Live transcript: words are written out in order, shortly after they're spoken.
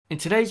In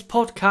today's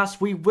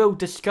podcast, we will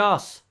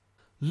discuss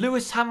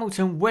Lewis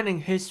Hamilton winning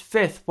his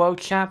 5th World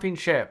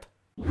Championship,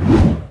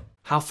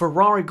 how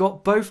Ferrari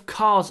got both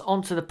cars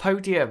onto the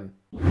podium,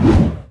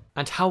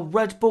 and how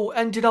Red Bull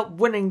ended up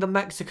winning the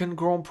Mexican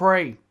Grand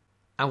Prix.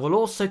 And we'll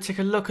also take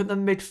a look at the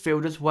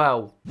midfield as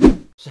well.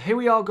 So here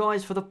we are,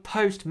 guys, for the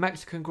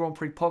post-Mexican Grand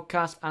Prix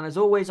podcast. And as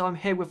always, I'm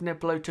here with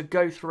Niblo to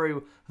go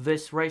through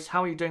this race.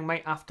 How are you doing,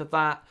 mate, after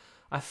that?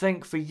 I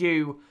think for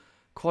you,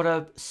 quite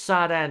a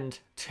sad end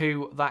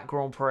to that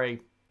Grand Prix.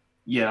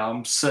 Yeah,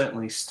 I'm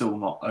certainly still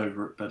not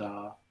over it,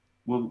 but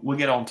we'll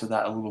get on to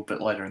that a little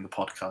bit later in the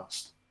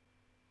podcast.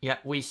 Yeah,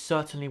 we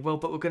certainly will,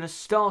 but we're going to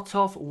start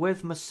off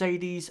with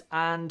Mercedes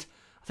and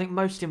I think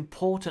most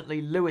importantly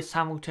Lewis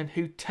Hamilton,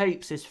 who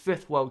takes his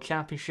 5th World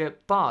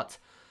Championship. But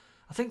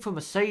I think for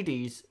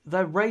Mercedes,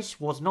 their race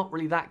was not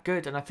really that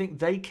good, and I think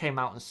they came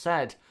out and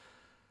said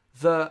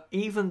that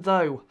even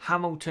though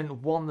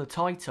Hamilton won the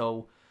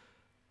title,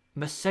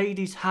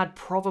 Mercedes had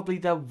probably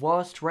their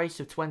worst race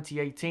of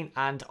 2018,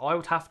 and I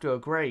would have to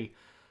agree.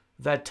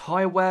 Their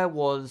tyre wear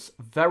was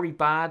very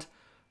bad.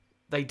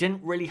 They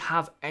didn't really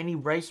have any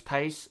race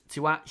pace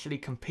to actually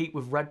compete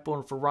with Red Bull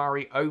and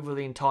Ferrari over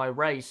the entire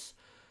race,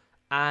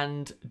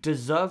 and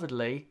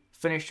deservedly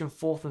finished in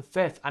 4th and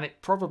 5th, and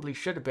it probably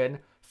should have been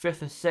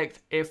 5th and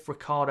 6th if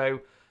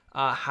Ricciardo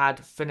had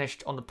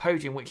finished on the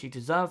podium, which he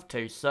deserved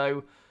to.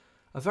 So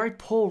a very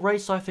poor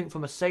race, I think, for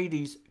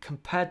Mercedes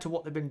compared to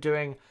what they've been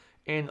doing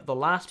in the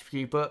last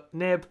few. But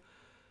Nib,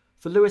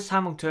 for Lewis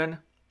Hamilton,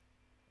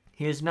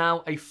 he is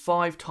now a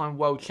 5-time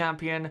world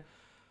champion.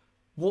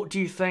 What do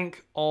you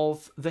think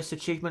of this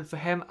achievement for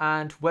him,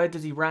 and where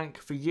does he rank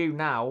for you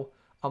now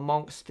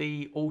amongst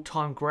the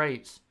all-time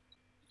greats?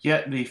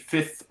 Yeah, the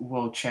 5th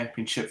World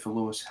Championship for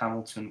Lewis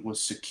Hamilton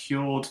was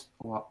secured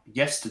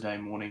yesterday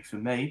morning for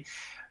me,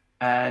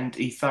 and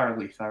he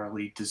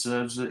thoroughly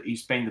deserves it.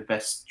 He's been the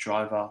best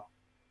driver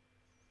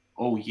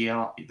all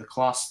year, the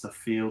class of the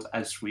field,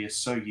 as we are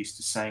so used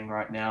to saying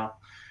right now.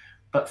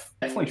 But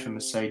definitely for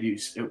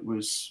Mercedes, it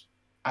was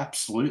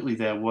absolutely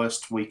their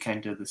worst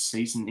weekend of the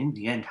season. In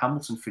the end,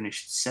 Hamilton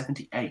finished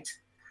 78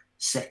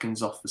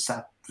 seconds off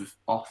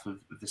of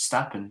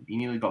Verstappen. He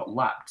nearly got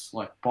lapped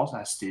like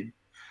Bottas did.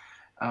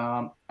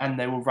 And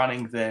they were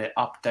running their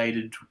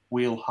updated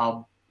wheel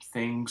hub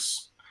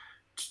things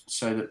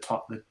so that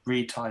the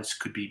rear tyres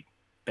could be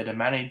better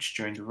managed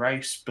during the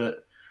race,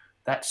 but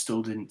that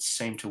still didn't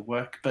seem to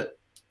work. But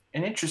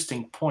an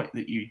interesting point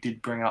that you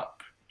did bring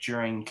up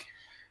during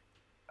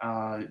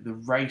the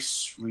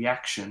race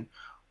reaction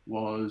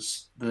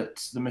was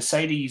that the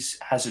Mercedes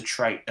has a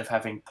trait of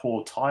having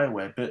poor tyre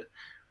wear, but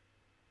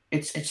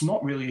it's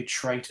not really a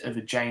trait of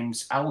a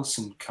James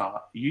Allison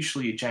car.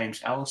 Usually a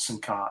James Allison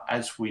car,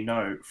 as we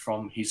know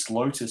from his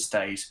Lotus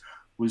days,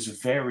 was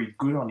very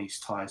good on his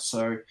tyres.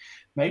 So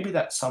maybe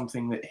that's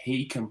something that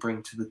he can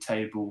bring to the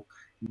table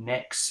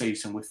next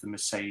season with the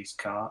Mercedes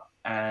car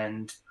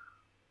and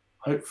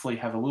hopefully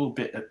have a little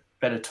bit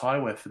better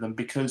tyre wear for them,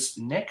 because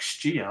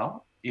next year,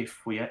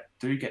 if we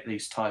do get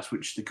these tyres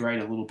which degrade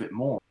a little bit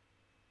more,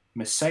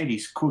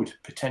 Mercedes could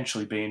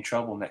potentially be in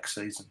trouble next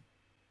season.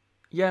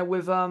 Yeah,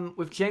 with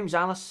James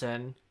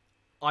Allison,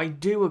 I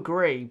do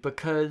agree,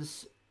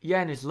 because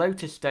in his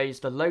Lotus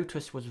days, the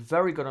Lotus was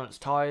very good on its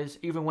tyres.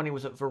 Even when he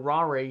was at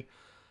Ferrari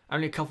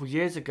only a couple of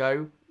years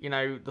ago,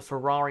 the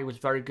Ferrari was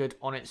very good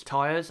on its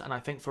tyres, and I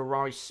think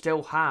Ferrari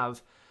still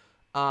have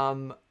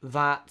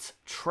that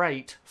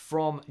trait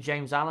from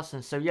James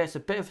Allison. So yeah, it's a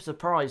bit of a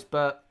surprise,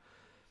 but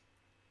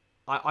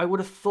I would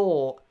have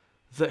thought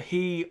that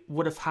he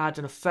would have had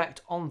an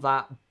effect on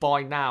that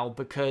by now,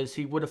 because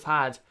he would have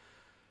had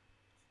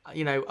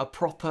a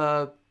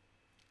proper,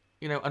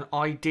 an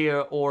idea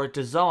or a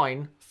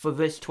design for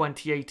this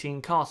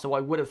 2018 car. So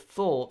I would have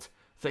thought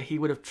that he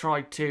would have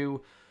tried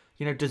to,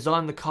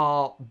 design the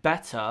car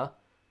better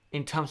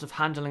in terms of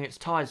handling its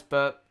tyres.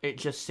 But it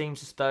just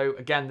seems as though,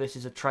 again, this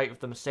is a trait of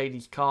the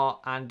Mercedes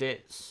car, and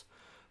it's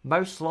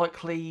most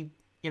likely,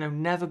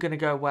 never going to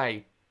go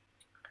away.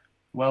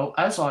 Well,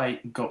 as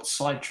I got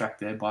sidetracked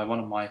there by one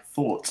of my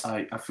thoughts,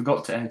 I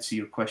forgot to answer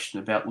your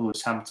question about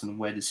Lewis Hamilton and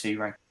where does he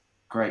rank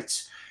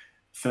greats.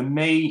 For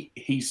me,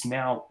 he's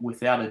now,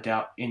 without a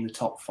doubt, in the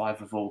top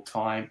 5 of all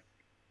time,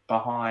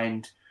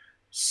 behind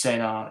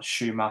Senna,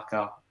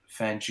 Schumacher,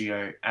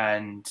 Fangio,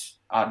 and,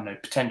 I don't know,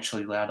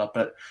 potentially Lauda.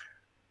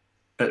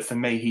 But for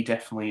me, he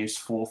definitely is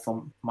 4th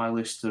on my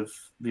list of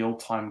the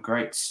all-time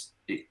greats.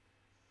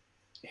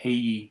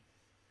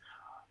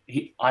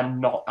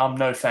 I'm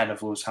no fan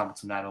of Lewis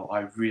Hamilton at all.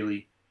 I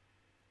really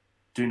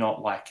do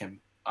not like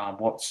him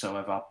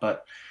whatsoever.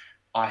 But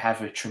I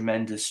have a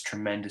tremendous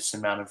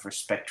amount of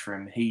respect for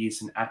him. He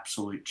is an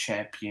absolute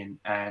champion,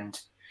 and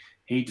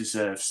he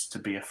deserves to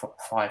be a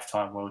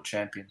 5-time world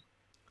champion.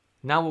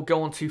 Now we'll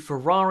go on to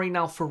Ferrari.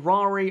 Now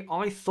Ferrari,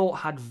 I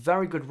thought, had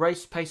very good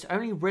race pace,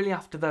 only really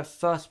after their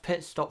first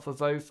pit stop for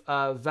both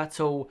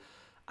Vettel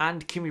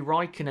and Kimi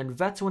Räikkönen.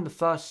 Vettel in the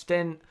first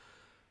stint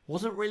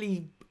wasn't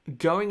really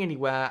going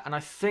anywhere, and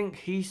I think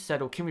he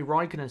said, or Kimi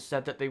Räikkönen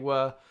said, that they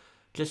were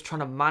just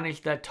trying to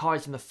manage their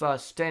tyres in the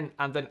first stint,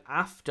 and then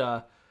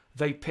after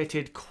they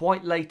pitted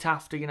quite late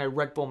after,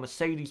 Red Bull and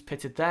Mercedes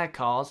pitted their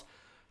cars.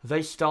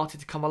 They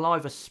started to come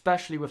alive,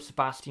 especially with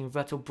Sebastian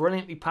Vettel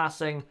brilliantly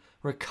passing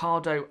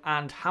Ricciardo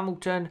and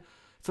Hamilton.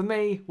 For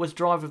me, was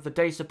driver of the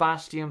day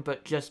Sebastian,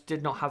 but just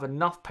did not have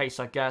enough pace,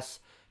 I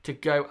guess, to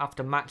go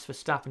after Max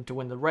Verstappen to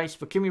win the race.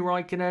 For Kimi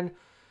Räikkönen,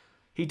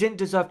 he didn't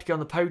deserve to go on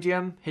the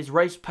podium. His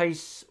race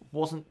pace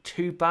wasn't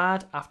too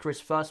bad after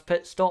his first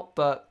pit stop,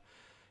 but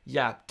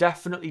yeah,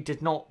 definitely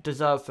did not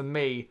deserve for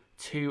me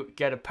to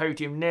get a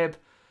podium nib.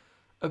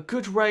 A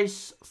good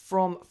race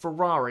from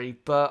Ferrari,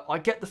 but I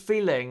get the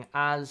feeling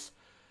as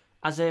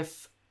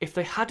if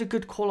they had a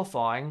good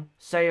qualifying,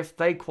 say if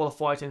they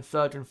qualified in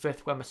 3rd and 5th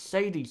where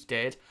Mercedes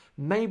did,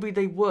 maybe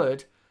they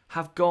would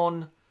have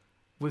gone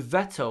with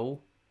Vettel,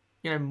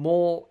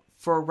 more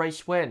for a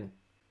race win.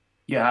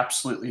 Yeah,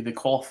 absolutely. The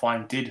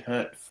qualifying did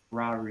hurt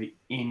Ferrari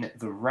in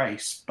the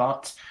race,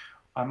 but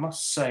I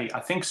must say, I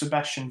think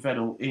Sebastian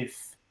Vettel,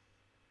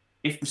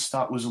 if the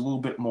start was a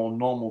little bit more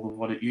normal than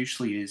what it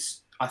usually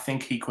is, I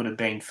think he could have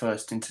been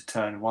first into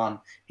turn 1.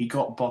 He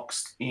got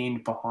boxed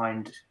in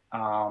behind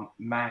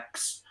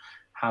Max,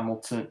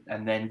 Hamilton,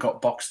 and then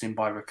got boxed in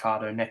by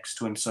Ricciardo next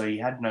to him, so he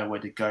had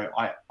nowhere to go.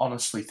 I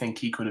honestly think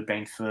he could have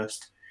been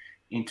first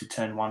into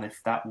turn 1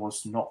 if that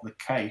was not the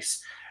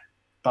case.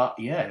 But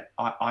yeah,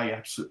 I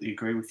absolutely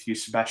agree with you.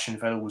 Sebastian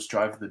Vettel was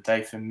driver of the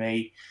day for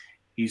me.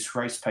 His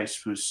race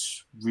pace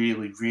was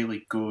really,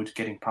 really good,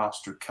 getting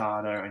past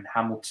Ricciardo and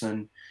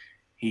Hamilton.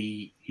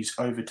 His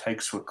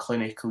overtakes were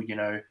clinical,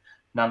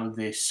 none of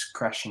this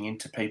crashing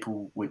into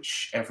people,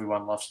 which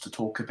everyone loves to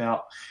talk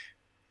about.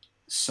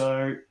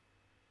 So,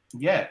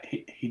 yeah,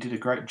 he did a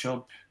great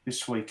job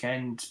this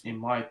weekend, in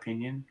my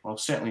opinion. Well,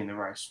 certainly in the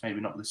race, maybe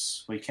not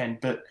this weekend.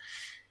 But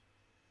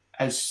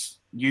as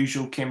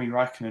usual, Kimi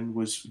Räikkönen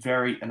was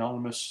very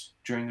anonymous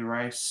during the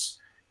race.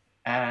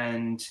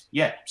 And,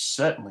 yeah,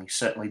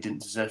 certainly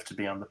didn't deserve to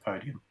be on the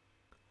podium.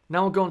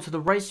 Now we'll go on to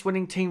the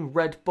race-winning team,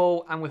 Red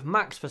Bull, and with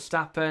Max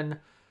Verstappen,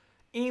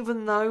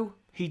 even though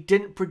he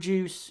didn't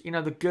produce,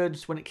 the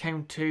goods when it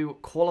came to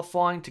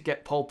qualifying to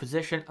get pole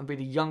position and be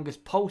the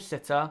youngest pole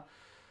sitter,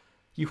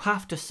 you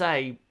have to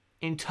say,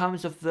 in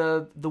terms of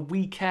the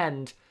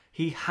weekend,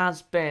 he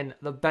has been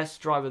the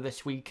best driver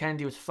this weekend.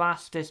 He was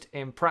fastest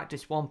in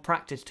practice 1,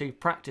 practice 2,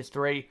 practice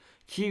 3,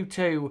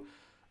 Q2,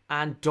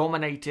 and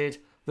dominated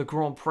the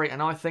Grand Prix,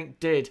 and I think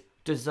did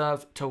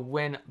deserve to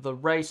win the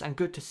race. And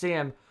good to see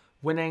him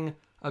winning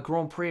a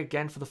Grand Prix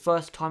again for the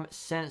first time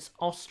since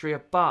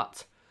Austria.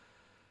 But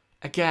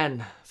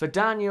again, for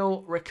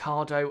Daniel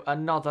Ricciardo,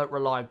 another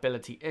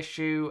reliability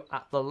issue.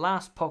 At the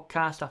last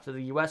podcast after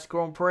the US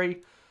Grand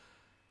Prix,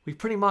 we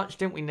pretty much,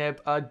 didn't we,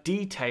 Nib,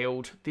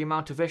 detailed the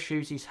amount of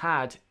issues he's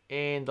had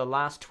in the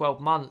last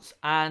 12 months.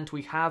 And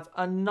we have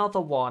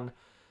another one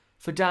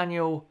for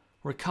Daniel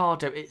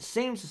Ricciardo. It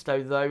seems as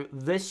though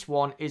this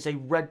one is a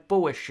Red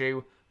Bull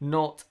issue,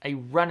 not a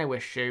Renault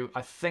issue.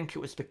 I think it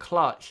was the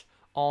clutch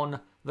on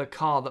the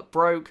car that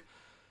broke.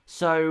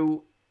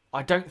 So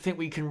I don't think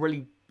we can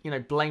really,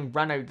 blame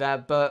Renault there.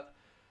 But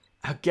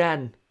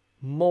again,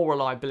 more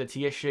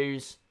reliability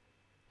issues.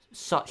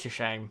 Such a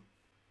shame.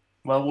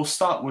 Well, we'll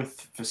start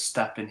with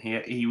Verstappen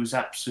here. He was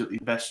absolutely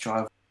the best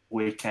driver of the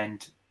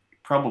weekend.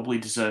 Probably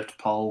deserved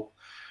pole,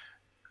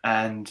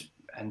 and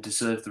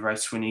deserved the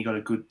race win. He got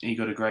a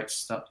great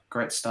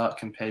start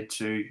compared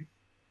to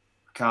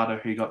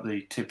Ricciardo, who got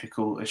the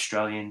typical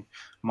Australian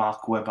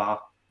Mark Webber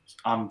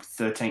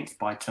 13th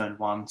by turn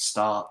 1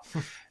 start.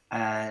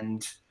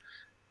 And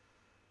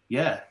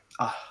yeah,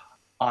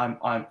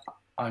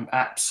 I'm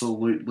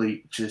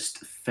absolutely just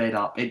fed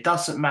up. It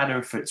doesn't matter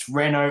if it's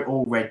Renault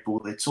or Red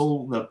Bull. It's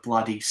all the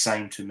bloody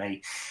same to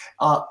me.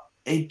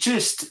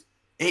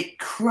 It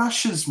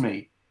crushes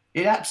me.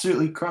 It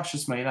absolutely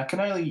crushes me. And I can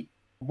only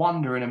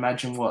wonder and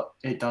imagine what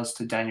it does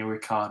to Daniel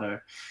Ricciardo.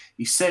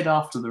 He said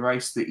after the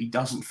race that he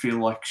doesn't feel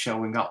like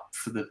showing up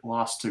for the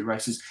last 2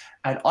 races.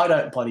 And I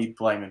don't bloody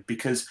blame him,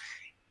 because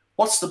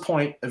what's the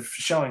point of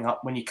showing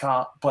up when you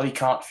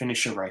can't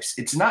finish a race?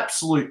 It's an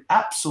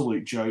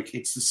absolute joke.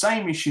 It's the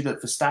same issue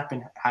that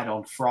Verstappen had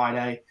on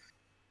Friday.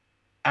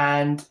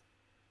 And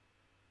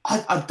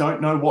I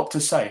don't know what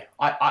to say.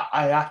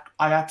 I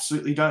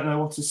absolutely don't know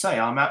what to say.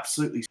 I'm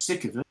absolutely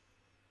sick of it.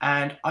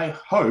 And I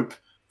hope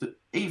that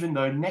even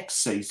though next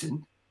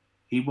season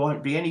he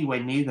won't be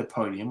anywhere near the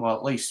podium, well,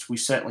 at least we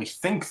certainly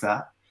think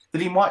that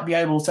he might be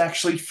able to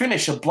actually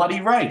finish a bloody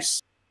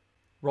race.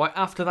 Right,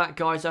 after that,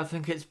 guys, I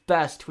think it's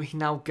best we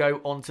now go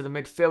on to the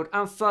midfield.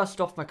 And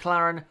first off,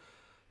 McLaren,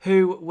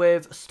 who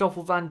with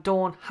Stoffel Van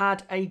Dorn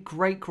had a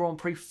great Grand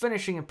Prix,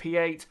 finishing in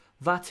P8.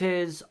 That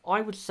is,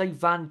 I would say,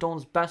 Van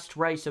Dorn's best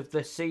race of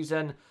this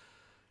season.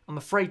 I'm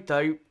afraid,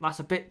 though, that's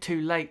a bit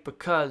too late,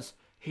 because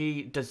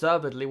he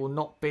deservedly will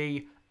not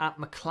be at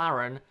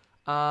McLaren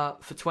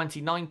for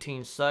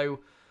 2019. So,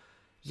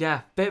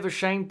 yeah, bit of a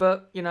shame,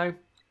 but,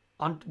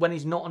 when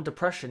he's not under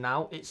pressure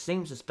now, it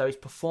seems as though he's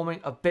performing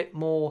a bit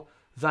more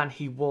than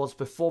he was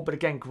before. But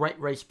again, great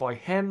race by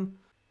him.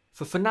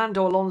 For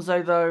Fernando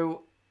Alonso,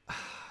 though,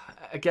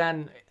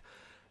 again,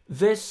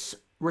 this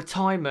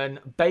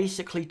retirement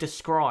basically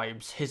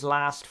describes his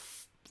last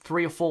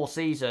 3 or 4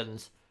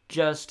 seasons.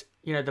 Just,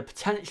 the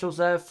potential's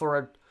there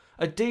for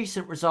a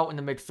decent result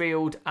in the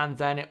midfield, and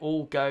then it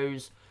all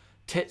goes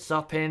tits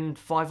up in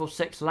 5 or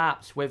 6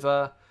 laps with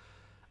a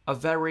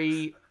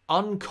very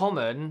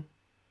uncommon,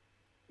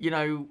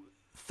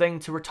 thing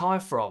to retire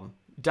from.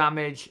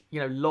 Damage,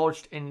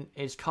 lodged in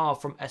his car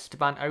from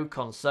Esteban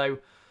Ocon. So,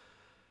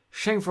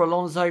 shame for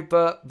Alonso,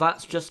 but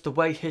that's just the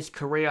way his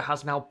career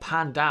has now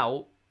panned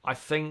out, I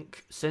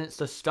think, since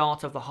the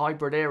start of the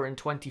hybrid era in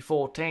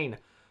 2014.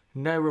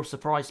 No real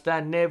surprise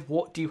there. Niv,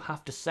 what do you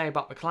have to say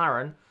about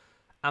McLaren?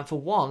 And for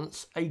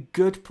once, a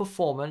good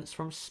performance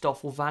from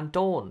Stoffel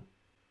Vandoorne.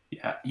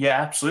 Yeah,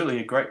 absolutely.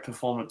 A great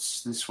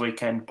performance this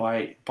weekend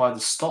by the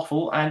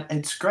Stoffel. And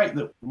it's great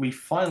that we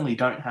finally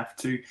don't have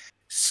to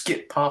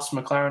skip past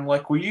McLaren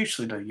like we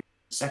usually do.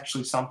 It's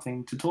actually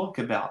something to talk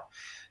about.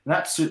 An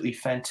absolutely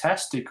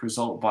fantastic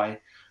result by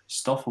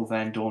Stoffel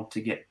Vandoorne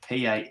to get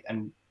P8,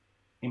 and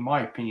in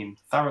my opinion,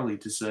 thoroughly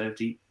deserved.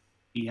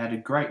 He had a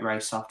great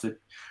race after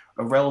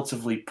a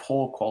relatively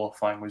poor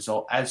qualifying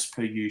result, as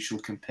per usual,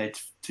 compared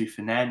to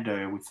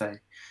Fernando.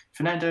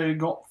 Fernando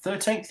got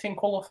 13th in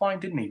qualifying,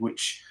 didn't he?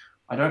 Which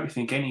I don't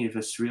think any of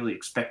us really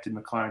expected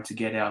McLaren to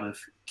get out of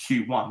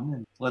Q1,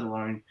 and let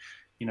alone,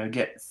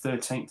 get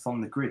 13th on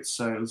the grid.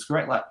 So it was a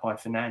great lap by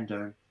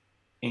Fernando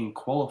in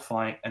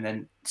qualifying, and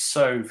then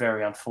so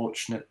very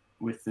unfortunate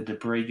with the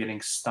debris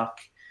getting stuck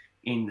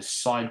in the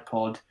side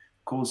pod,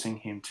 causing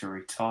him to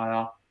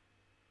retire.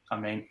 I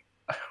mean,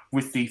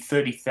 with the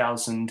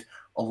 30,000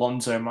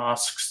 Alonso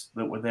masks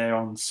that were there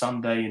on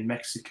Sunday in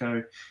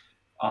Mexico,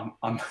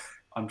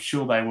 I'm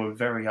sure they were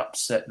very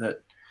upset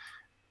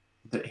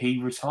that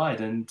he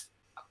retired. And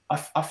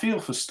I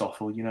feel for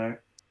Stoffel.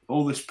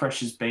 All this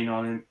pressure's been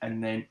on him,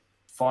 and then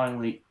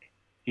finally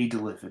he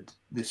delivered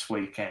this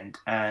weekend.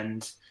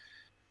 And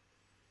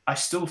I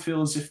still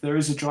feel as if there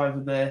is a driver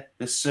there.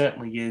 There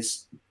certainly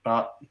is,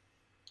 but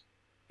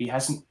he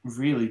hasn't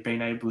really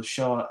been able to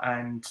show it,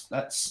 and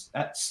that's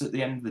at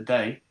the end of the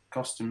day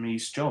cost him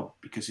his job,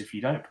 because if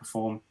you don't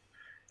perform,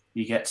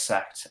 you get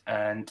sacked,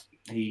 and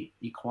he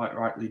quite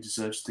rightly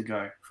deserves to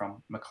go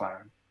from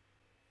McLaren.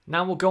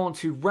 Now we'll go on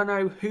to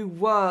Renault, who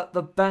were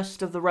the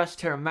best of the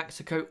rest here in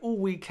Mexico all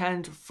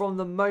weekend. From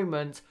the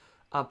moment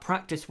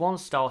practice 1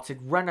 started,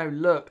 Renault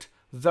looked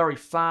very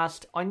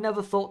fast. I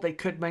never thought they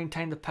could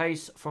maintain the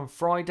pace from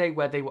Friday,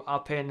 where they were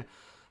up in,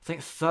 I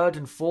think, 3rd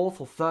and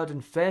 4th or 3rd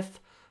and 5th.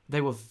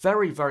 They were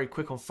very, very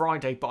quick on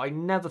Friday, but I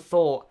never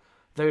thought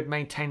they would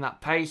maintain that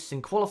pace.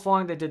 In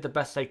qualifying, they did the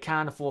best they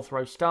can, a 4th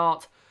row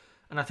start,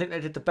 and I think they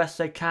did the best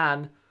they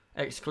can,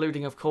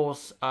 excluding, of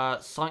course,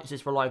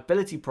 Sainz's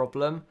reliability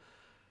problem.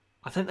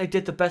 I think they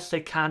did the best they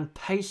can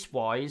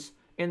pace-wise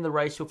in the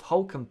race, with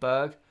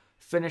Hülkenberg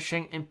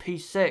finishing in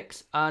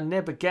P6.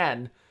 Nib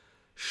again,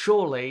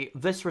 surely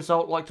this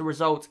result, like the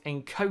result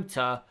in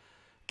Kota,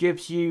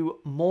 gives you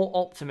more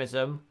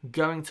optimism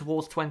going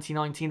towards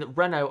 2019 that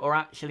Renault are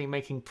actually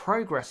making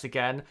progress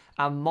again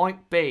and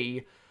might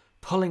be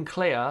pulling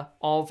clear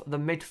of the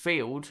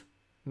midfield,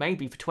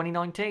 maybe for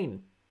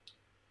 2019.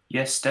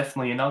 Yes,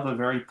 definitely another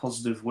very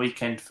positive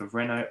weekend for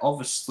Renault.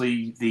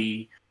 Obviously,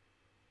 the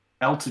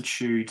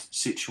altitude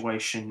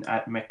situation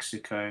at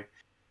Mexico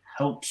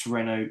helps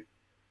Renault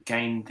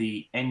gain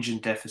the engine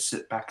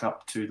deficit back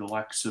up to the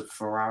likes of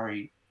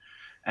Ferrari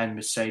and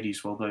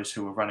Mercedes, well, those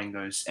who are running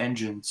those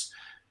engines.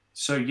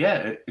 So,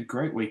 yeah, a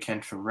great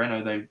weekend for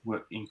Renault. They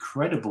were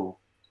incredible.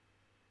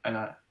 And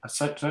I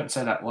don't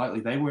say that lightly.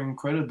 They were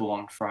incredible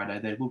on Friday.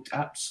 They looked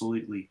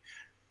absolutely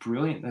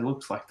brilliant. They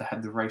looked like they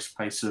had the race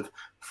pace of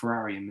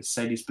Ferrari and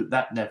Mercedes, but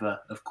that never,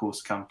 of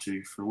course, come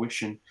to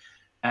fruition.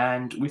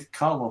 And with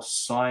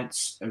Carlos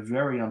Sainz, a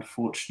very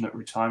unfortunate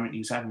retirement.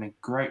 He's having a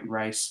great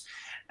race,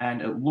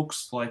 and it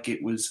looks like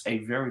it was a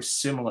very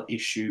similar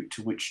issue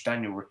to which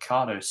Daniel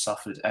Ricciardo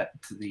suffered at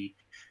the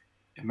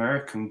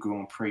American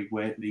Grand Prix,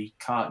 where the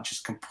car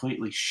just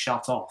completely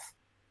shut off.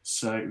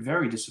 So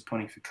very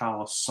disappointing for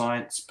Carlos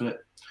Sainz, but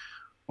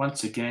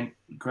once again,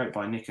 great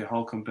by Nico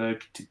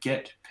Hülkenberg to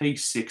get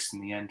P6 in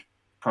the end.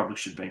 Probably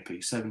should have been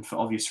P7 for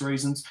obvious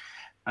reasons.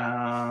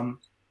 But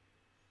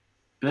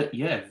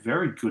yeah,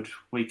 very good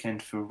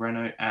weekend for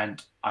Renault,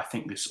 and I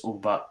think this all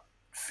but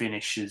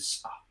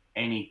finishes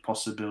any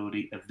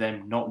possibility of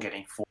them not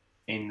getting fourth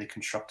in the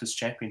Constructors'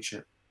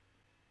 Championship.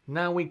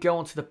 Now we go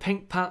on to the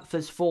Pink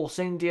Panthers Force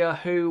India,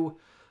 who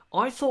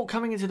I thought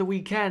coming into the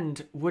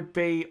weekend would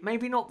be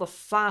maybe not the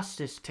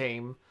fastest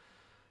team,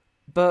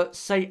 but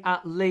say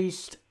at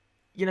least,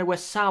 where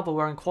Sauber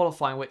were in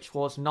qualifying, which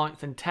was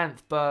 9th and 10th,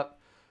 but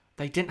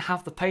they didn't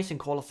have the pace in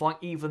qualifying,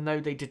 even though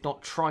they did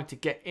not try to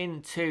get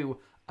into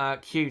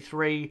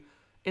Q3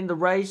 in the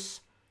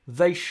race.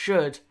 They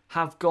should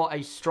have got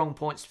a strong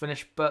points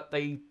finish, but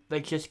they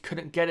just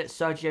couldn't get it.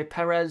 Sergio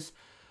Perez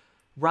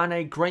ran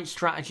a great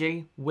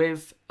strategy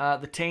with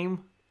the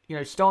team,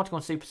 starting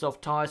on super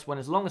soft tyres, when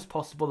as long as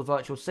possible the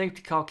virtual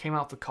safety car came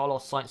out for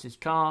Carlos Sainz's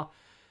car.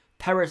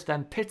 Perez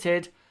then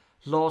pitted,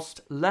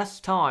 lost less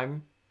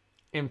time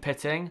in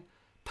pitting,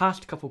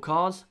 passed a couple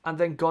cars, and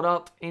then got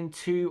up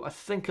into, I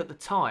think at the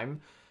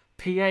time,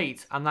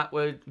 P8, and that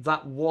would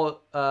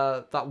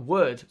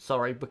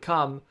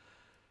become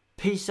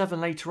P7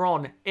 later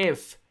on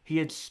if he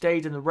had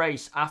stayed in the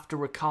race after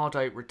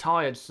Ricciardo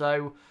retired.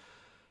 So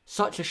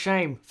such a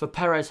shame for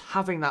Perez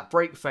having that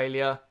brake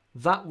failure.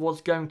 That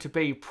was going to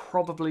be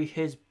probably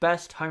his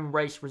best home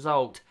race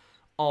result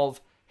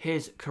of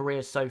his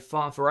career so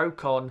far. For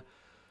Ocon,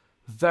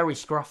 very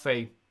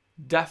scruffy.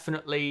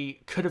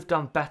 Definitely could have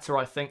done better,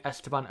 I think,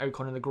 Esteban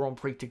Ocon in the Grand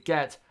Prix to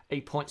get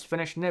a points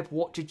finish. Nib,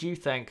 what did you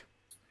think?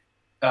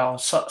 Oh,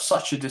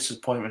 such a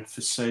disappointment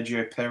for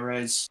Sergio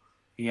Perez.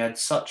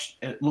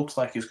 It looked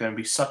like it was going to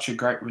be such a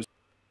great result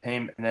for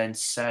him, and then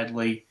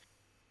sadly,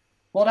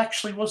 what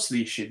actually was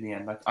the issue in the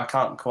end? I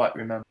can't quite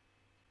remember.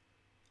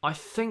 I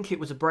think it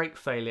was a brake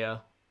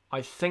failure.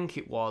 I think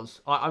it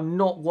was. I'm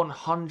not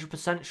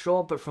 100%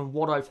 sure, but from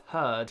what I've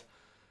heard,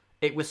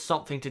 it was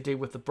something to do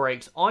with the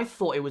brakes. I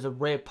thought it was a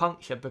rear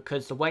puncture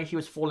because the way he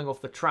was falling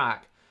off the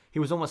track, he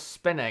was almost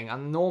spinning.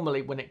 And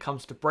normally when it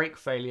comes to brake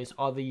failures,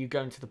 either you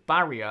go into the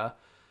barrier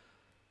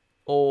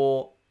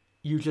or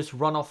you just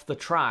run off the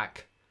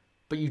track.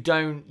 But you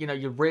don't,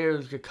 your rear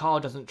of your car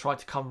doesn't try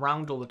to come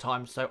round all the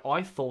time. So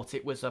I thought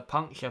it was a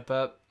puncture,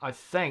 but I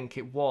think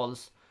it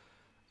was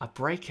a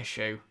brake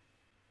issue.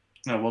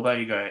 No, well, there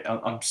you go.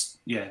 I'm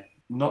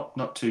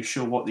not too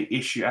sure what the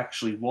issue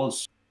actually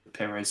was for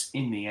Perez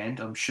in the end.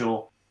 I'm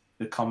sure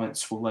the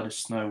comments will let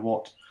us know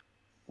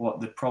what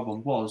the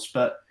problem was.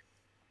 But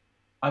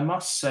I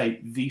must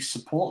say, the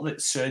support that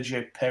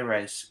Sergio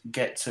Perez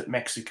gets at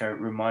Mexico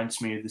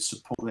reminds me of the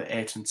support that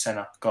Ayrton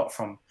Senna got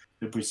from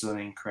the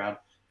Brazilian crowd.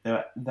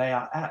 They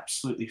are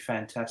absolutely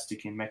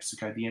fantastic in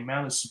Mexico. The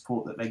amount of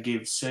support that they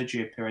give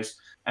Sergio Perez,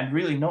 and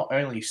really not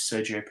only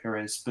Sergio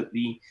Perez, but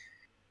the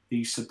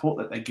support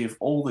that they give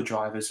all the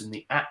drivers and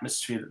the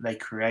atmosphere that they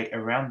create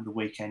around the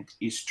weekend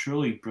is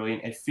truly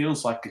brilliant. It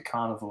feels like a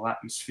carnival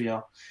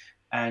atmosphere,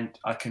 and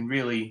I can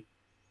only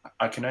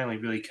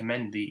really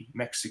commend the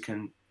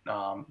Mexican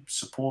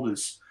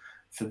supporters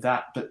for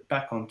that. But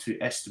back on to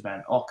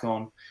Esteban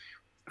Ocon.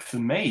 For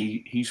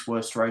me, his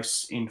worst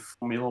race in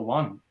Formula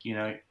One.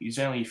 He's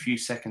only a few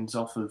seconds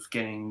off of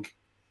getting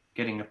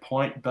a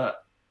point,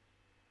 but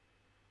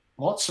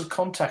lots of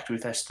contact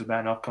with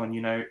Esteban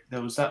Ocon.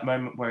 There was that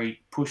moment where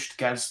he pushed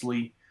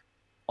Gasly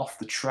off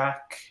the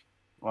track.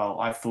 Well,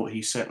 I thought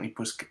he certainly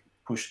pushed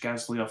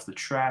Gasly off the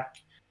track.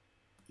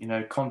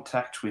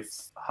 Contact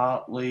with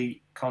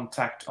Hartley,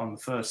 contact on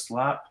the first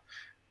lap.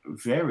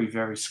 Very,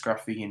 very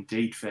scruffy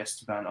indeed for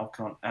Esteban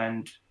Ocon.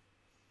 And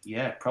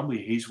yeah,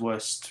 probably his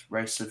worst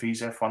race of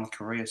his F1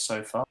 career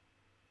so far.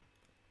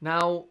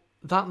 Now,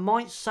 that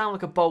might sound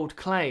like a bold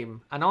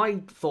claim, and I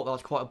thought that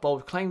was quite a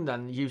bold claim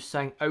then, you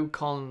saying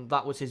Ocon,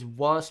 that was his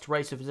worst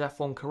race of his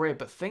F1 career,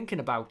 but thinking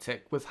about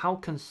it, with how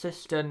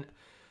consistent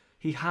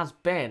he has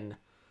been,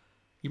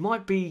 you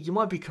might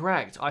be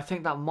correct. I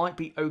think that might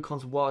be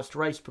Ocon's worst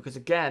race, because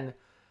again,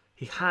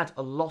 he had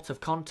a lot of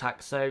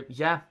contact, so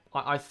yeah,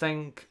 I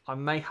think I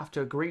may have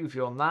to agree with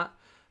you on that.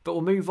 But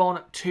we'll move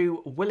on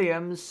to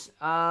Williams.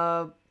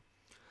 They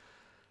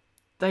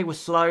were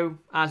slow,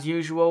 as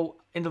usual.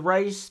 In the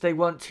race, they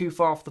weren't too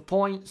far off the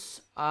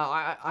points.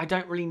 I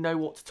don't really know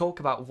what to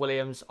talk about with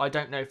Williams. I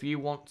don't know if you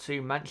want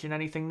to mention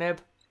anything, Nib.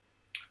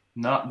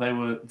 No,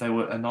 they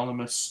were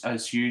anonymous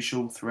as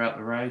usual throughout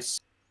the race.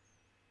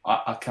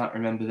 I can't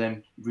remember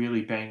them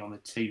really being on the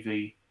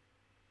TV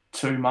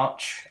too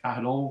much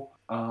at all.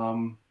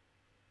 Poor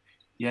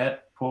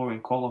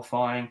in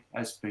qualifying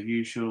as per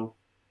usual.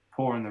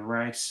 Poor in the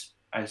race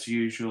as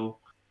usual.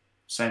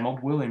 Same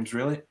old Williams,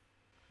 really.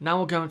 Now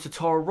we're going to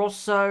Toro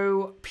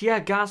Rosso. Pierre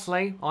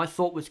Gasly, I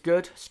thought was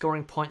good,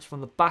 scoring points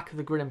from the back of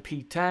the grid in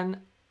P10.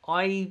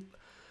 I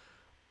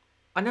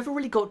never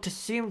really got to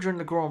see him during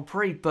the Grand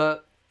Prix,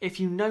 but if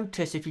you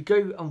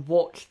go and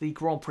watch the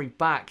Grand Prix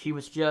back, he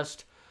was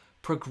just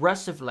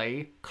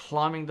progressively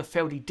climbing the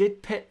field. He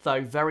did pit,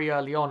 though, very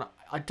early on.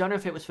 I don't know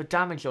if it was for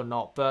damage or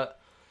not, but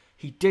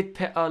he did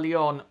pit early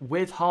on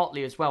with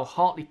Hartley as well.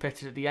 Hartley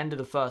pitted at the end of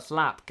the first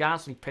lap.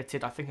 Gasly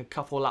pitted, I think, a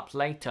couple of laps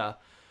later.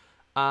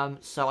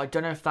 So I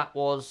don't know if that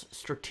was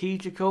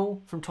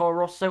strategical from Toro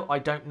Rosso. I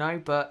don't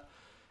know, but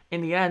in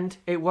the end,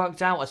 it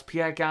worked out as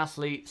Pierre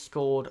Gasly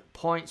scored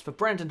points. For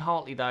Brendan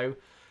Hartley, though,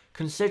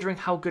 considering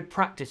how good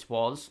practice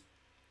was,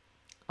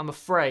 I'm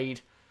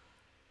afraid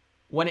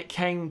when it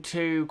came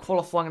to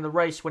qualifying in the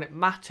race, when it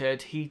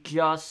mattered, he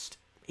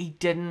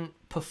didn't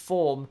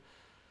perform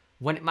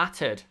when it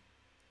mattered.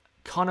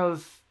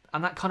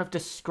 And that kind of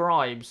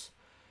describes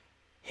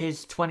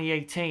his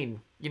 2018.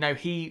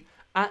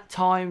 At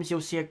times you'll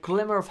see a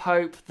glimmer of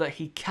hope that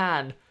he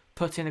can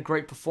put in a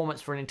great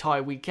performance for an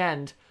entire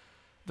weekend,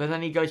 but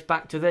then he goes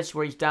back to this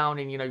where he's down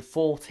in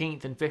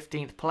 14th and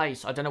 15th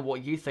place. I don't know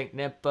what you think,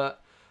 Nib,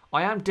 but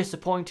I am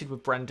disappointed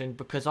with Brendan,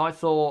 because I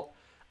thought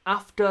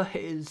after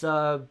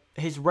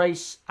his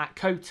race at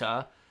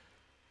COTA,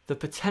 the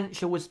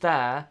potential was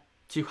there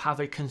to have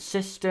a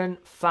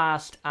consistent,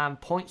 fast and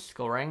point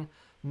scoring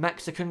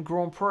Mexican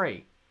Grand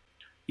Prix.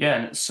 Yeah,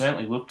 and it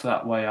certainly looked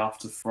that way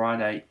after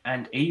Friday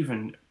and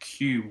even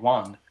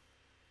Q1.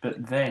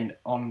 But then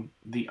on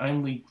the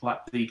only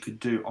lap that he could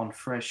do on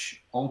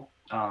fresh old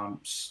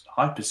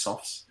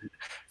hypersofts,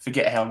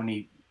 forget how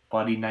many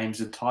bloody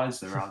names of tyres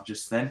there are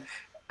just then,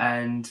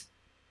 and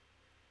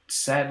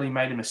sadly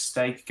made a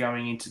mistake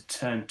going into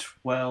turn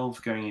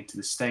 12, going into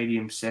the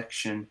stadium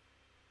section,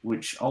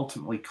 which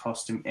ultimately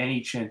cost him any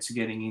chance of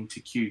getting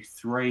into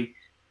Q3.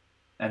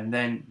 And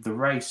then the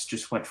race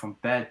just went from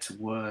bad to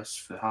worse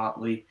for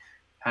Hartley.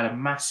 Had a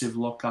massive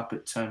lock-up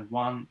at turn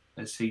 1,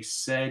 as he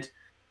said,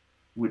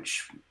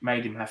 which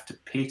made him have to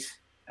pit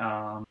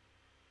to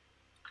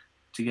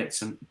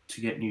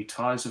get new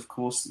tyres, of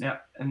course. Now,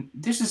 and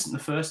this isn't the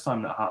first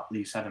time that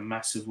Hartley's had a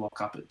massive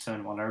lock-up at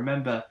turn 1. I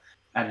remember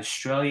at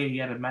Australia, he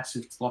had a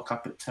massive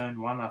lock-up at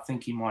turn 1. I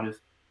think he might have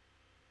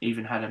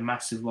even had a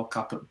massive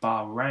lock-up at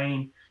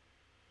Bahrain.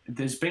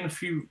 There's been a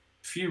few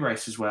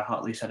races where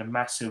Hartley's had a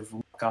massive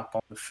lock-up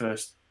on the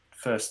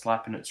first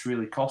lap, and it's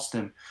really cost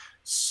him.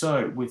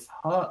 So with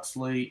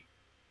Hartley,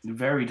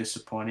 very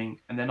disappointing.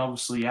 And then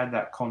obviously he had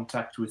that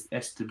contact with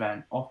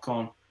Esteban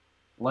Ocon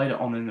later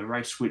on in the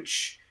race,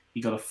 which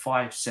he got a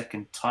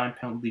 5-second time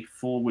penalty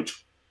for,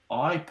 which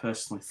I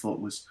personally thought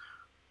was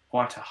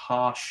quite a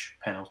harsh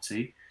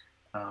penalty.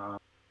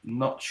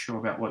 Not sure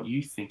about what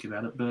you think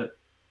about it, but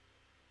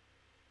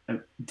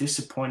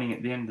disappointing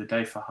at the end of the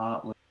day for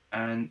Hartley.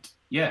 And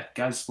yeah,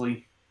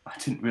 Gasly, I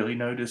didn't really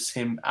notice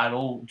him at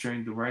all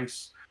during the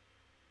race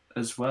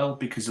as well,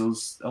 because there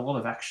was a lot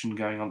of action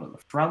going on at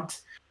the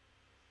front.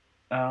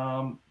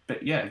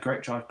 But yeah,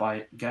 great drive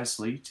by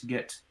Gasly to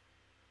get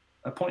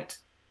a point.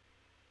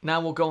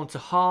 Now we'll go on to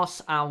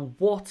Haas, and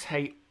what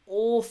a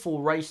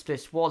awful race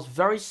this was.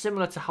 Very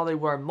similar to how they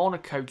were in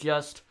Monaco,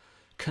 just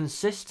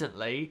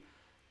consistently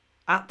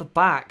at the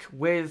back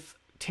with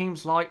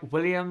teams like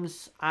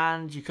Williams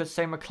and you could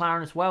say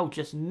McLaren as well,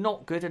 just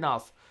not good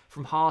enough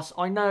from Haas.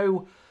 I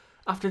know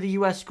after the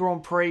US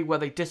Grand Prix where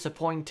they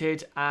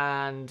disappointed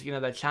and, you know,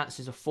 their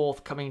chances of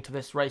fourth coming into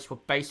this race were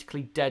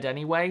basically dead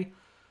anyway,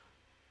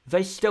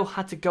 they still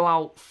had to go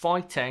out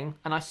fighting,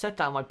 and I said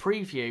that in my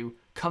preview,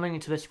 coming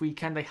into this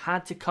weekend, they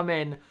had to come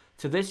in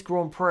to this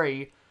Grand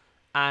Prix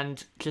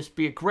and just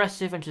be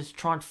aggressive and just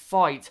try and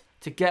fight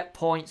to get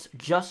points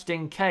just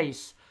in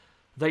case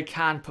they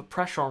can put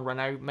pressure on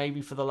Renault,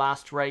 maybe for the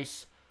last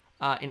race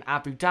in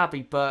Abu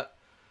Dhabi, but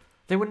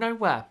they were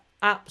nowhere,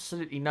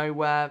 absolutely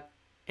nowhere.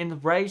 In the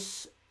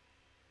race,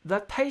 their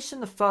pace in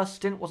the first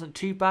stint wasn't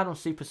too bad on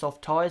super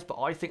soft tyres, but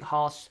I think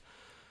Haas,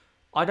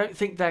 I don't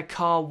think their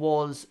car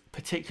was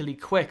particularly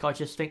quick. I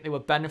just think they were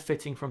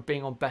benefiting from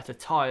being on better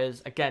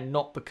tyres. Again,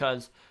 not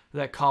because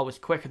their car was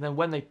quick. And then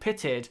when they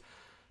pitted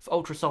for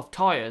ultra soft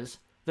tyres,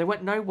 they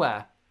went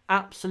nowhere.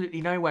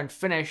 Absolutely nowhere, and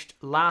finished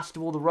last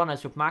of all the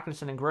runners with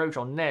Magnussen and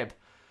Grosjean nib.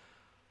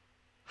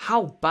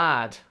 How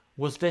bad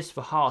was this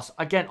for Haas?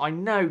 Again, I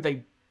know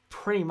they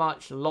pretty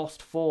much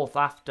lost fourth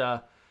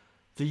after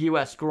the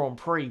US Grand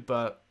Prix,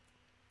 but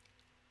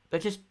they're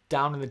just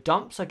down in the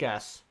dumps, I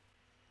guess.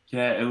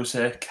 Yeah, it was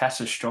a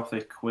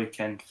catastrophic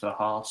weekend for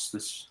Haas.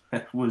 This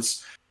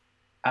was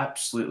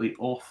absolutely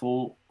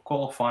awful.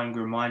 Qualifying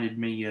reminded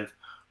me of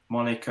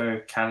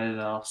Monaco,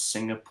 Canada,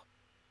 Singapore,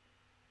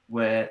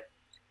 where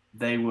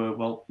they were,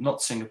 well,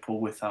 not Singapore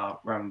with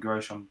Roman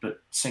Grosjean,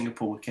 but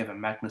Singapore with Kevin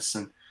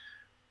Magnussen,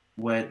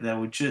 where they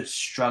were just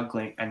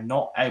struggling and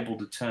not able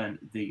to turn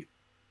the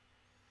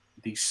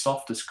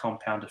softest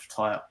compound of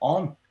tyre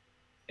on.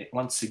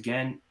 Once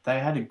again, they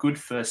had a good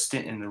first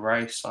stint in the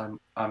race,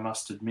 I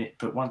must admit,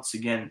 but once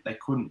again, they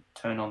couldn't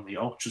turn on the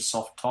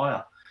ultra-soft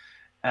tyre.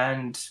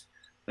 And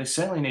they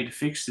certainly need to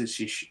fix this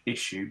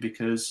issue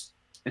because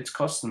it's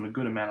cost them a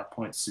good amount of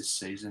points this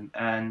season.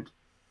 And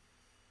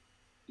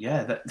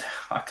yeah,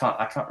 I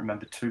can't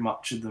remember too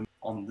much of them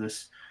on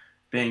this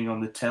being on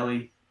the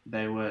telly.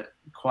 They were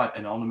quite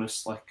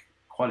anonymous, like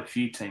quite a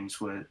few teams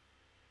were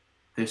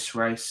this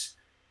race.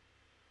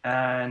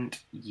 And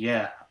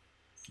yeah,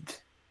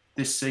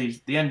 this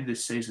season, the end of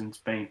this season's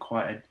been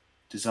quite a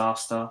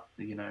disaster.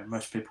 You know,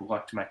 most people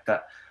like to make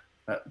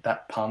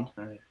that pun,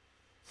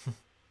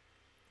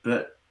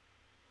 but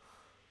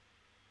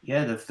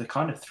yeah, they've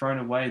kind of thrown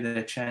away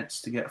their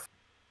chance to get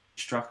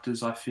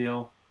instructors, I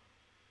feel,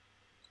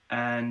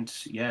 and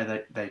yeah,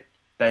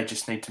 they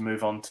just need to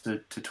move on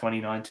to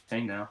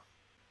 2019 now.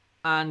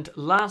 And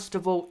last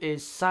of all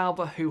is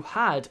Sauber, who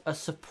had a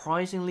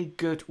surprisingly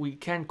good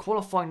weekend,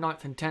 qualifying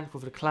 9th and 10th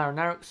with Leclerc and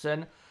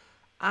Ericsson,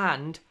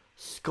 and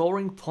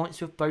scoring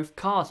points with both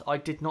cars. I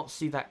did not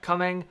see that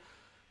coming,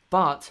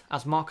 but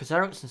as Marcus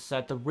Ericsson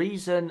said, the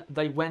reason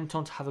they went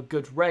on to have a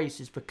good race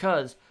is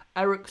because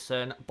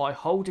Ericsson, by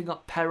holding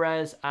up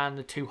Perez and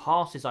the two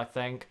Haases, I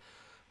think,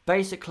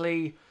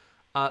 basically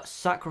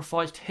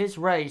sacrificed his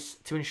race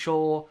to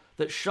ensure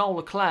that Charles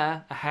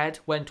Leclerc ahead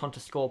went on to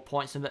score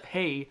points, and that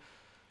he,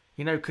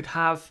 you know, could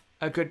have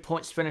a good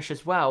points finish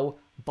as well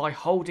by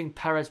holding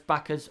Perez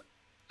back as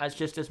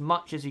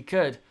much as he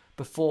could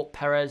before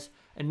Perez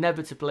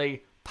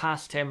inevitably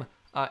passed him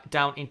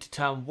down into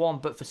turn 1.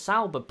 But for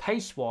Sauber,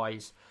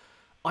 pace-wise,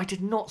 I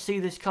did not see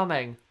this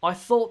coming. I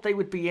thought they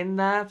would be in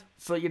there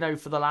for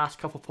the last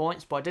couple of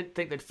points, but I didn't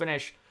think they'd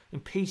finish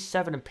in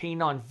P7 and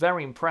P9.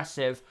 Very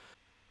impressive.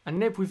 And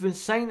Nib, we've been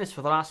saying this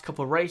for the last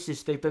couple of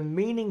races. They've been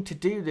meaning to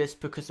do this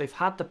because they've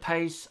had the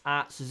pace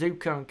at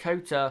Suzuka and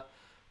Kota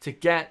to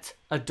get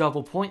a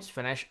double points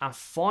finish, and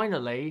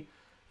finally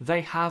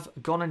they have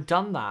gone and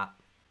done that.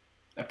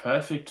 A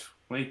perfect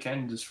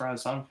weekend as far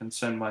as I'm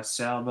concerned by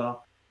Sauber.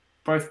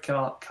 Both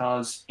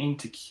cars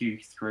into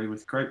Q3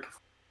 with great performance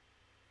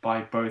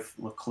by both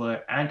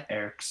Leclerc and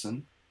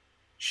Ericsson.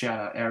 Shout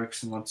out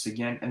Ericsson once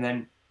again. And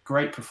then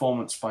great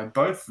performance by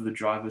both of the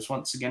drivers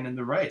once again in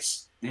the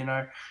race.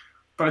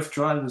 Both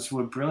drivers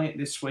were brilliant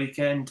this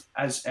weekend.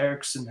 As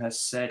Ericsson has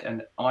said,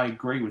 and I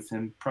agree with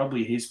him,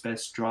 probably his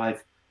best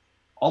drive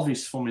of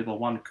his Formula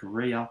One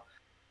career.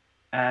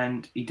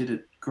 And he did a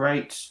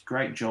great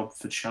job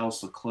for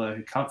Charles Leclerc,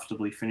 who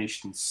comfortably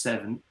finished in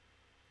 7th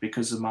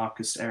because of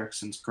Marcus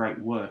Ericsson's great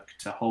work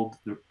to hold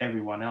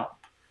everyone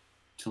up,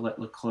 to let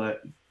Leclerc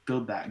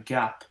build that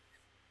gap.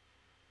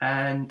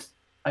 And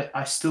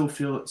I still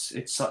feel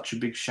it's such a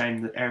big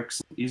shame that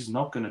Ericsson is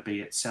not going to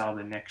be at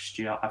Sauber next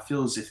year. I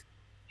feel as if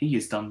he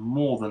has done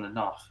more than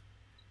enough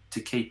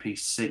to keep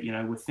his seat.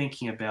 We're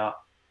thinking about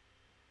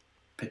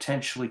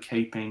potentially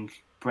keeping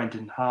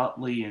Brendan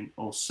Hartley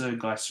or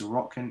Sergei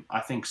Sorokin.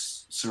 I think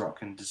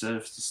Sorokin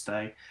deserves to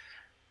stay.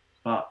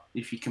 But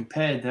if you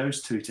compare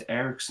those two to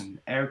Ericsson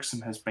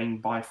has been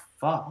by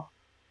far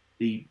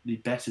the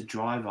better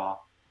driver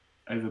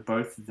over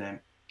both of them.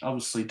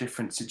 Obviously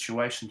different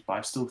situations, but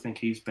I still think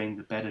he's been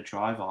the better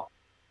driver.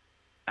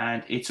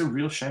 And it's a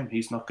real shame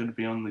he's not going to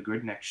be on the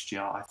grid next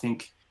year. I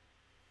think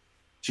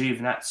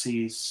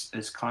Giovinazzi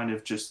is kind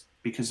of just,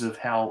 because of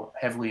how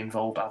heavily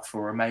involved Alfa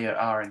Romeo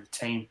are in the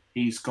team,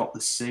 he's got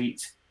the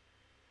seat.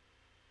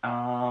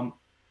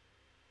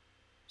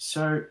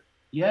 So,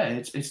 yeah,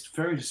 it's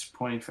very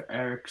disappointing for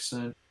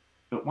Ericsson.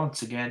 But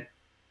once again,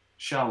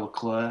 Charles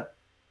Leclerc,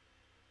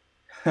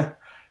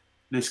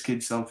 this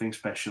kid's something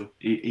special.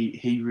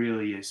 He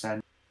really is.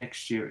 And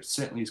next year, it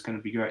certainly is going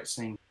to be great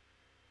seeing him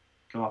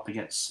go up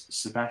against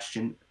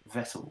Sebastian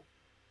Vettel.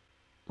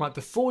 Right,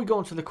 before we go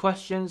on to the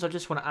questions, I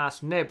just want to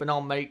ask Nib, and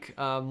I'll make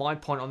my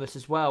point on this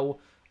as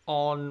well,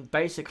 on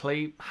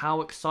basically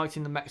how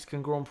exciting the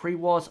Mexican Grand Prix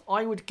was.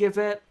 I would give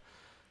it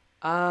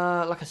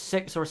like a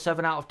 6 or a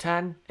 7 out of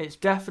 10. It's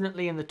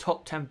definitely in the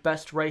top 10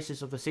 best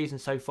races of the season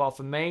so far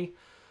for me.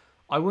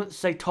 I wouldn't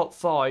say top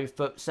 5,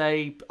 but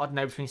say, I don't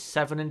know, between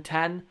 7 and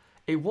 10.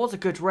 It was a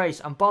good race,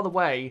 and by the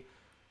way,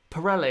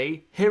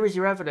 Pirelli, here is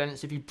your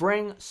evidence. If you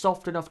bring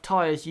soft enough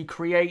tyres, you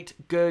create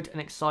good and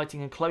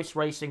exciting and close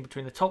racing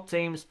between the top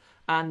teams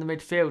and the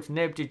midfield.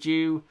 Nib, did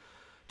you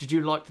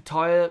like the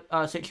tyre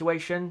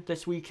situation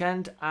this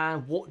weekend?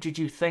 And what did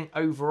you think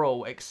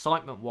overall,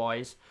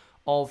 excitement-wise,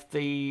 of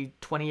the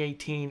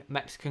 2018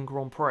 Mexican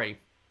Grand Prix?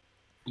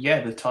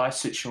 Yeah, the tyre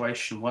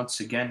situation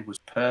once again was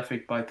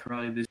perfect by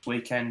Pirelli this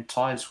weekend.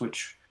 Tyres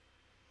which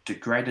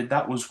degraded,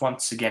 that was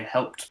once again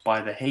helped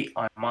by the heat,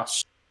 I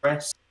must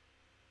stress,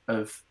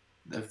 of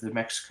the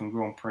Mexican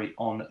Grand Prix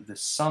on the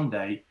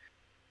Sunday.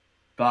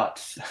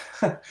 But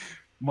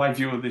my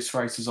view of this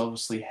race is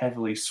obviously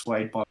heavily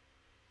swayed by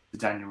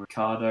Daniel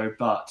Ricciardo.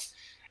 But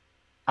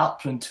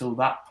up until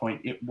that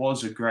point, it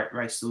was a great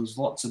race. There was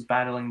lots of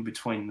battling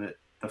between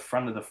the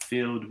front of the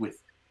field,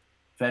 with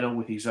Vettel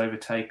with his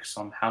overtakes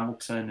on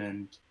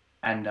Hamilton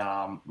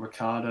and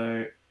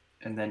Ricciardo,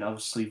 and then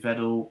obviously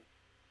Vettel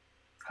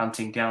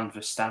hunting down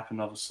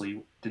Verstappen.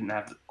 Obviously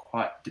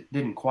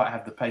didn't quite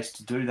have the pace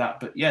to do that.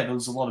 But yeah, there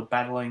was a lot of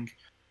battling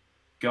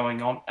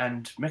going on,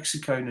 and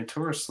Mexico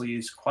notoriously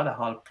is quite a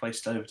hard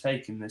place to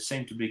overtake, and there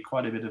seemed to be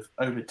quite a bit of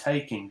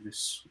overtaking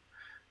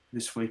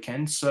this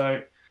weekend.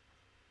 So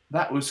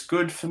that was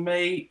good for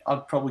me.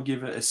 I'd probably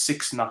give it a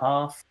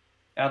 6.5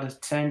 out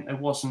of 10. It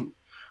wasn't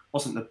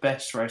the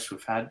best race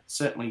we've had,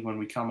 certainly when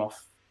we come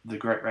off the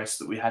great race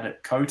that we had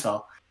at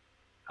Kota.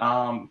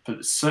 But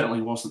it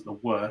certainly wasn't the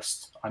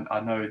worst.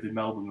 I know the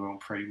Melbourne Grand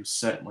Prix was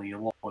certainly a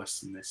lot worse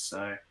than this.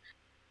 So,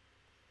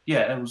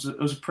 yeah, it was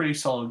a pretty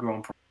solid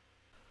Grand Prix.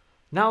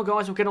 Now,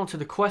 guys, we'll get on to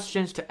the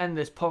questions to end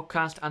this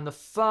podcast. And the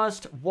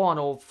first one,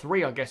 or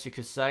 3, I guess you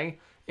could say,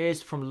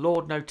 is from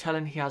Lord No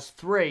Telling. He has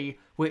 3,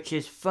 which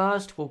is: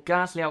 first, will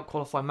Gasly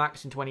out-qualify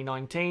Max in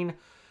 2019?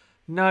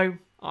 No,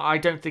 I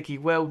don't think he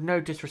will. No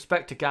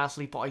disrespect to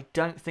Gasly, but I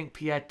don't think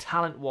Pierre,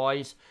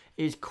 talent-wise,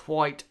 is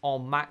quite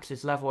on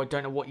Max's level. I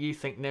don't know what you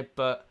think, Nib,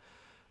 but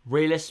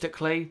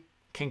realistically,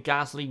 can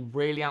Gasly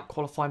really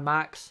out-qualify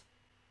Max?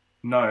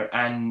 No,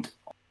 and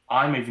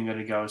I'm even going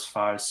to go as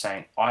far as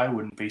saying I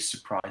wouldn't be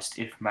surprised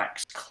if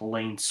Max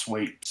clean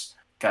sweeps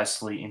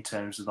Gasly in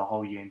terms of the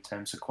whole year, in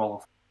terms of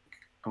qualifying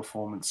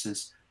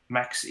performances.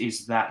 Max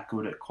is that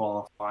good at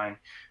qualifying.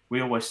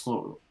 We always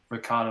thought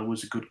Ricciardo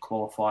was a good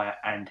qualifier,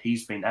 and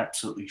he's been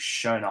absolutely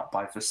shown up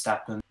by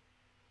Verstappen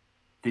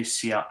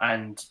this year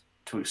and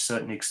to a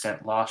certain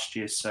extent last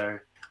year. So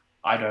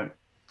I don't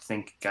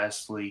think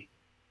Gasly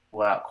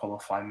will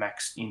out-qualify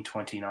Max in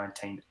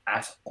 2019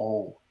 at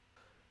all.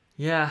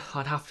 Yeah,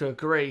 I'd have to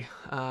agree.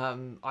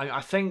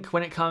 I think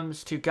when it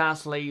comes to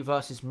Gasly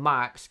versus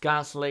Max,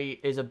 Gasly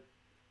is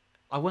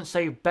I wouldn't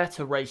say a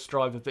better race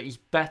driver, but he's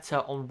better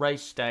on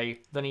race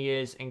day than he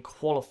is in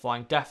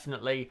qualifying.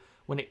 Definitely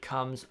when it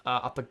comes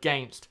up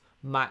against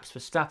Max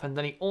Verstappen.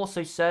 Then he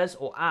also says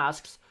or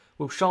asks,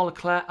 will Charles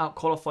Leclerc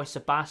out-qualify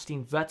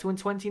Sebastian Vettel in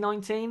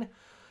 2019?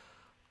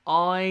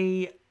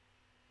 I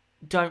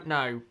don't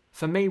know.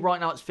 For me, right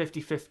now, it's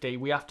 50-50.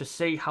 We have to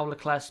see how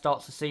Leclerc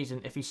starts the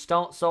season. If he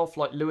starts off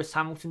like Lewis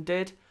Hamilton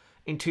did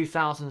in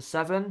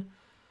 2007,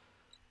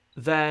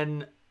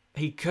 then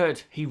he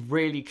could. He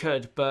really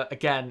could. But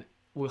again,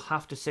 we'll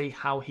have to see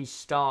how he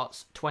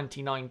starts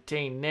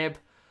 2019. Nib,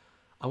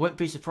 I wouldn't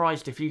be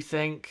surprised if you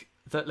think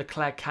that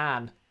Leclerc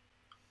can.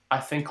 I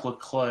think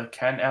Leclerc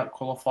can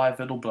out-qualify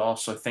Vettel, but I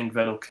also think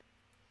Vettel can.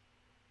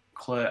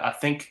 Leclerc, I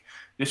think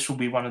this will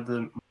be one of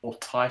the more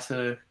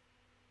tighter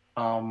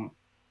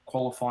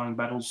qualifying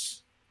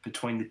battles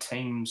between the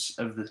teams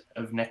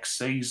of next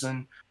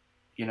season.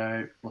 You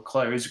know,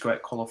 Leclerc is a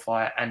great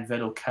qualifier, and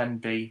Vettel can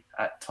be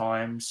at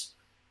times.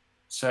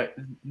 So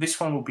this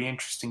one will be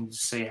interesting to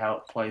see how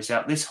it plays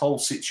out. This whole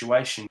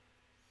situation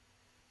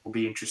will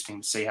be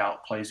interesting to see how it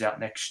plays out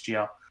next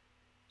year.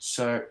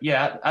 So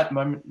yeah, at the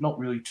moment, not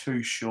really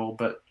too sure,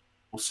 but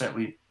we'll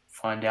certainly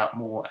find out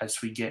more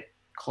as we get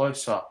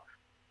closer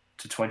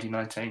to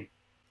 2019.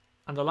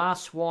 And the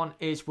last one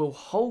is, will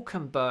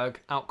Hulkenberg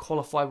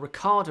out-qualify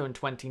Ricciardo in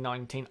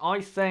 2019? I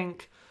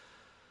think,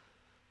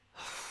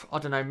 I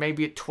don't know,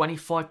 maybe at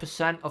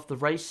 25% of the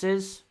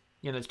races.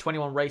 You know, there's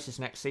 21 races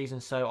next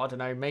season, so I don't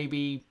know,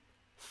 maybe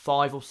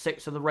 5 or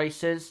 6 of the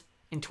races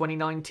in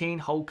 2019,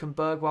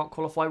 Hulkenberg will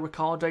out-qualify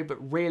Ricciardo. But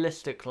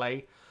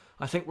realistically,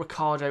 I think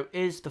Ricciardo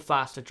is the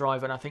faster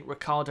driver, and I think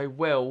Ricciardo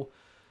will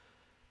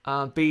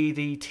be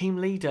the team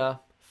leader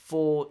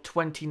for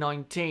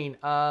 2019.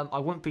 I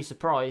wouldn't be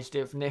surprised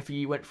if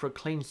Niffy went for a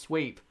clean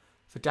sweep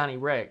for Danny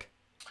Rick.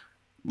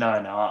 No,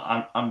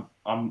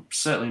 I'm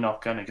certainly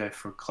not going to go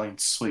for a clean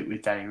sweep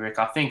with Danny Rick.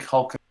 I think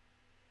Hulk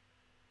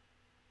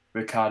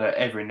Ricciardo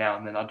every now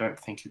and then. I don't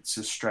think it's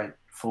as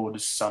straightforward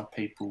as some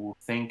people will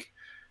think.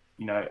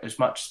 You know, as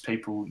much as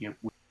people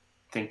would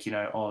think,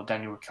 oh,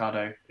 Daniel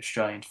Ricciardo,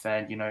 Australian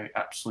fan,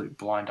 absolute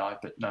blind eye.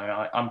 But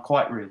no, I'm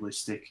quite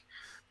realistic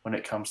when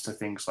it comes to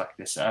things like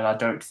this. And I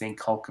don't think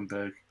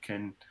Hulkenberg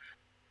can...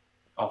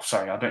 I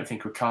don't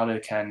think Ricciardo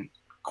can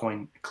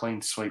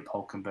clean sweep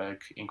Hulkenberg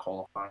in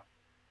qualifying.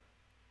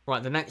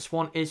 Right, the next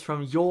one is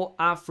from Your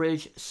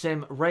Average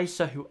Sim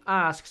Racer, who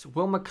asks,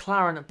 will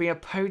McLaren be a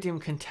podium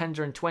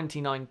contender in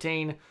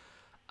 2019?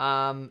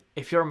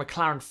 If you're a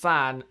McLaren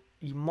fan,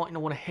 you might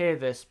not want to hear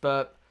this,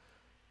 but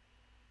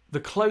the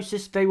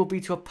closest they will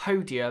be to a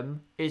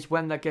podium is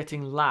when they're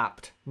getting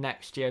lapped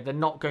next year. They're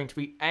not going to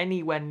be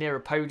anywhere near a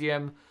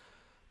podium.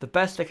 The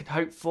best they can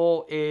hope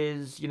for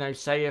is,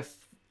 say if,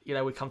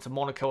 we come to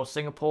Monaco or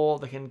Singapore,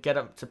 they can get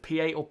up to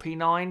P8 or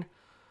P9,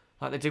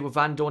 like they did with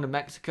Van Dorn in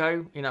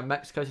Mexico.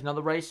 Mexico's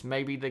another race.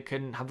 Maybe they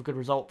can have a good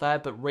result there.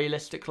 But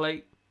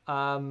realistically,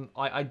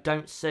 I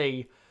don't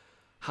see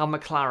how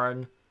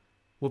McLaren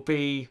will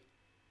be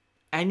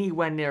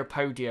anywhere near a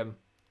podium.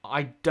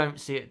 I don't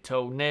see it at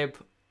all. Nib,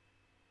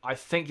 I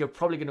think you're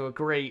probably going to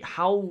agree.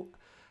 How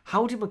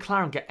did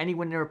McLaren get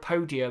anywhere near a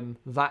podium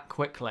that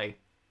quickly?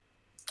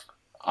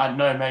 I don't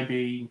know,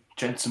 maybe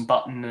Jenson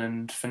Button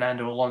and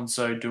Fernando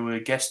Alonso do a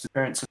guest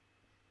appearance at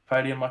the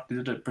podium like they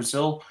did at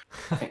Brazil.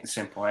 I think the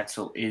simple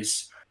answer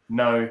is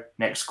no.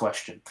 Next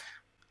question.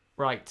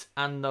 Right,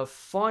 and the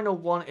final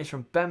one is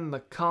from Ben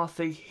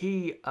McCarthy.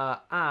 He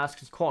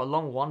asks, it's quite a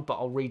long one, but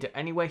I'll read it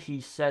anyway. He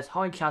says,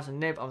 hi Chaz and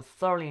Nib, I'm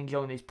thoroughly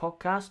enjoying these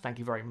podcasts. Thank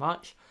you very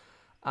much.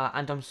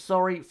 And I'm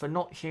sorry for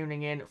not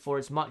tuning in for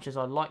as much as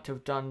I'd like to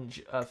have done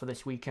for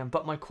this weekend.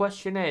 But my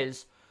question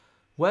is,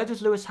 where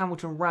does Lewis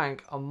Hamilton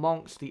rank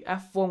amongst the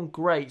F1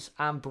 greats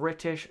and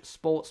British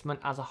sportsmen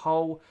as a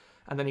whole?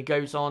 And then he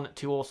goes on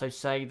to also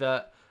say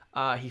that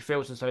he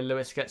feels as though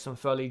Lewis gets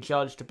unfairly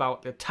judged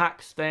about the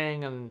tax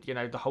thing and,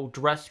 the whole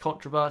dress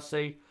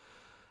controversy.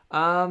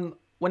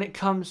 When it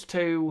comes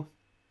to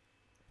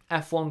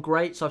F1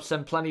 greats, I've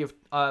said plenty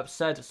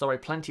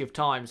of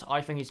times.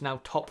 I think he's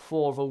now top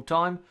 4 of all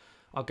time.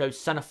 I'll go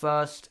Senna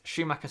first,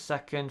 Schumacher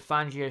second,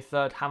 Fangio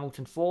third,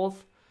 Hamilton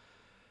fourth.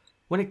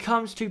 When it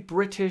comes to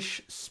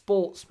British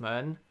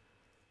sportsmen,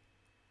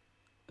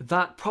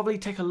 that probably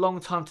take a long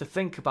time to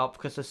think about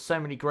because there's so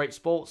many great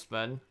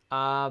sportsmen.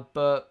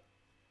 But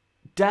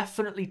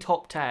definitely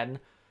top 10,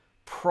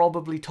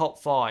 probably top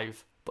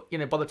 5.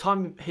 But, by the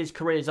time his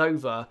career is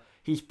over,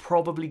 he's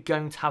probably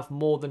going to have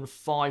more than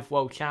 5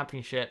 world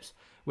championships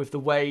with the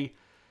way,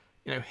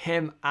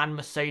 him and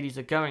Mercedes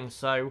are going.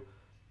 So,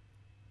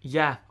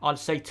 yeah, I'd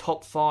say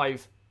top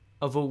 5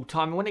 of all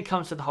time. And when it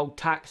comes to the whole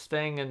tax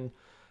thing and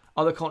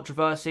other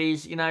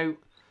controversies,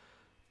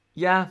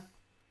 yeah,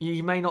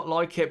 you may not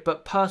like it,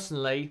 but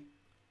personally,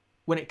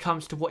 when it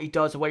comes to what he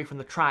does away from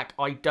the track,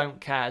 I don't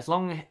care. As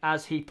long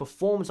as he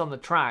performs on the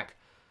track,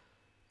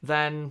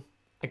 then,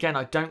 again,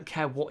 I don't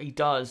care what he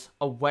does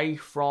away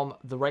from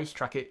the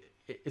racetrack.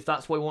 If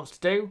that's what he wants to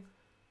do,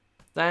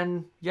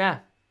 then, yeah,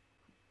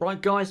 Right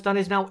guys, that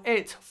is now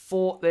it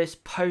for this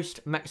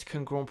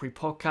post-Mexican Grand Prix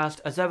podcast.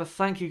 As ever,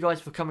 thank you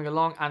guys for coming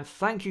along, and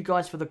thank you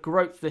guys for the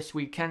growth this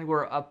weekend.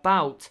 We're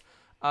about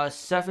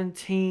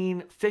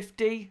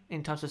 1750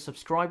 in terms of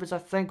subscribers, I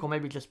think, or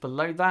maybe just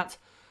below that.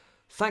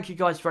 Thank you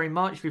guys very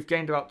much. We've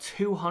gained about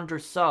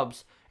 200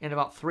 subs in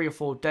about 3 or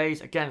 4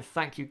 days. Again,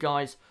 thank you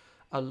guys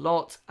a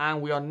lot,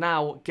 and we are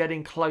now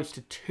getting close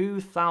to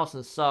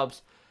 2,000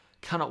 subs.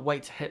 Cannot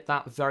wait to hit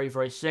that very,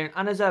 very soon.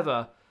 And as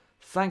ever,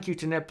 thank you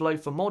to Niblo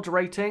for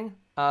moderating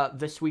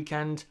this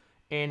weekend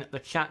in the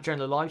chat during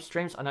the live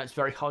streams. I know it's a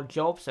very hard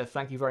job, so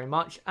thank you very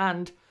much.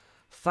 And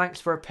thanks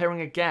for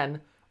appearing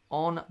again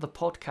on the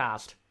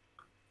podcast.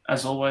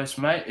 As always,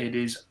 mate, it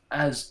is,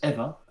 as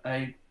ever,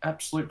 an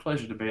absolute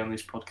pleasure to be on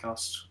this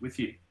podcast with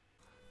you.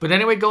 But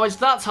anyway, guys,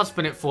 that has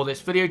been it for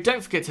this video.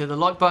 Don't forget to hit the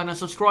like button and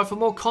subscribe for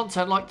more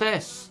content like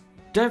this.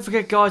 Don't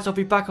forget, guys, I'll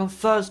be back on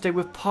Thursday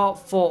with part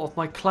 4 of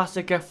my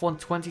classic F1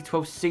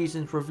 2012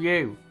 seasons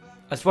review.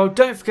 As well,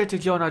 don't forget to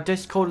join our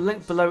Discord,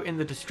 link below in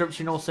the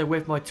description, also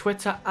with my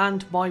Twitter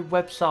and my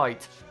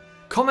website.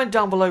 Comment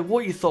down below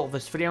what you thought of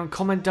this video, and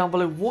comment down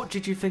below what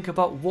did you think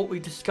about what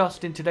we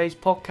discussed in today's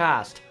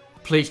podcast.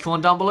 Please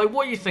comment down below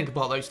what you think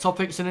about those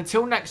topics, and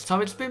until next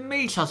time, it's been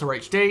me,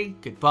 ChazzaHD,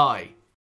 goodbye.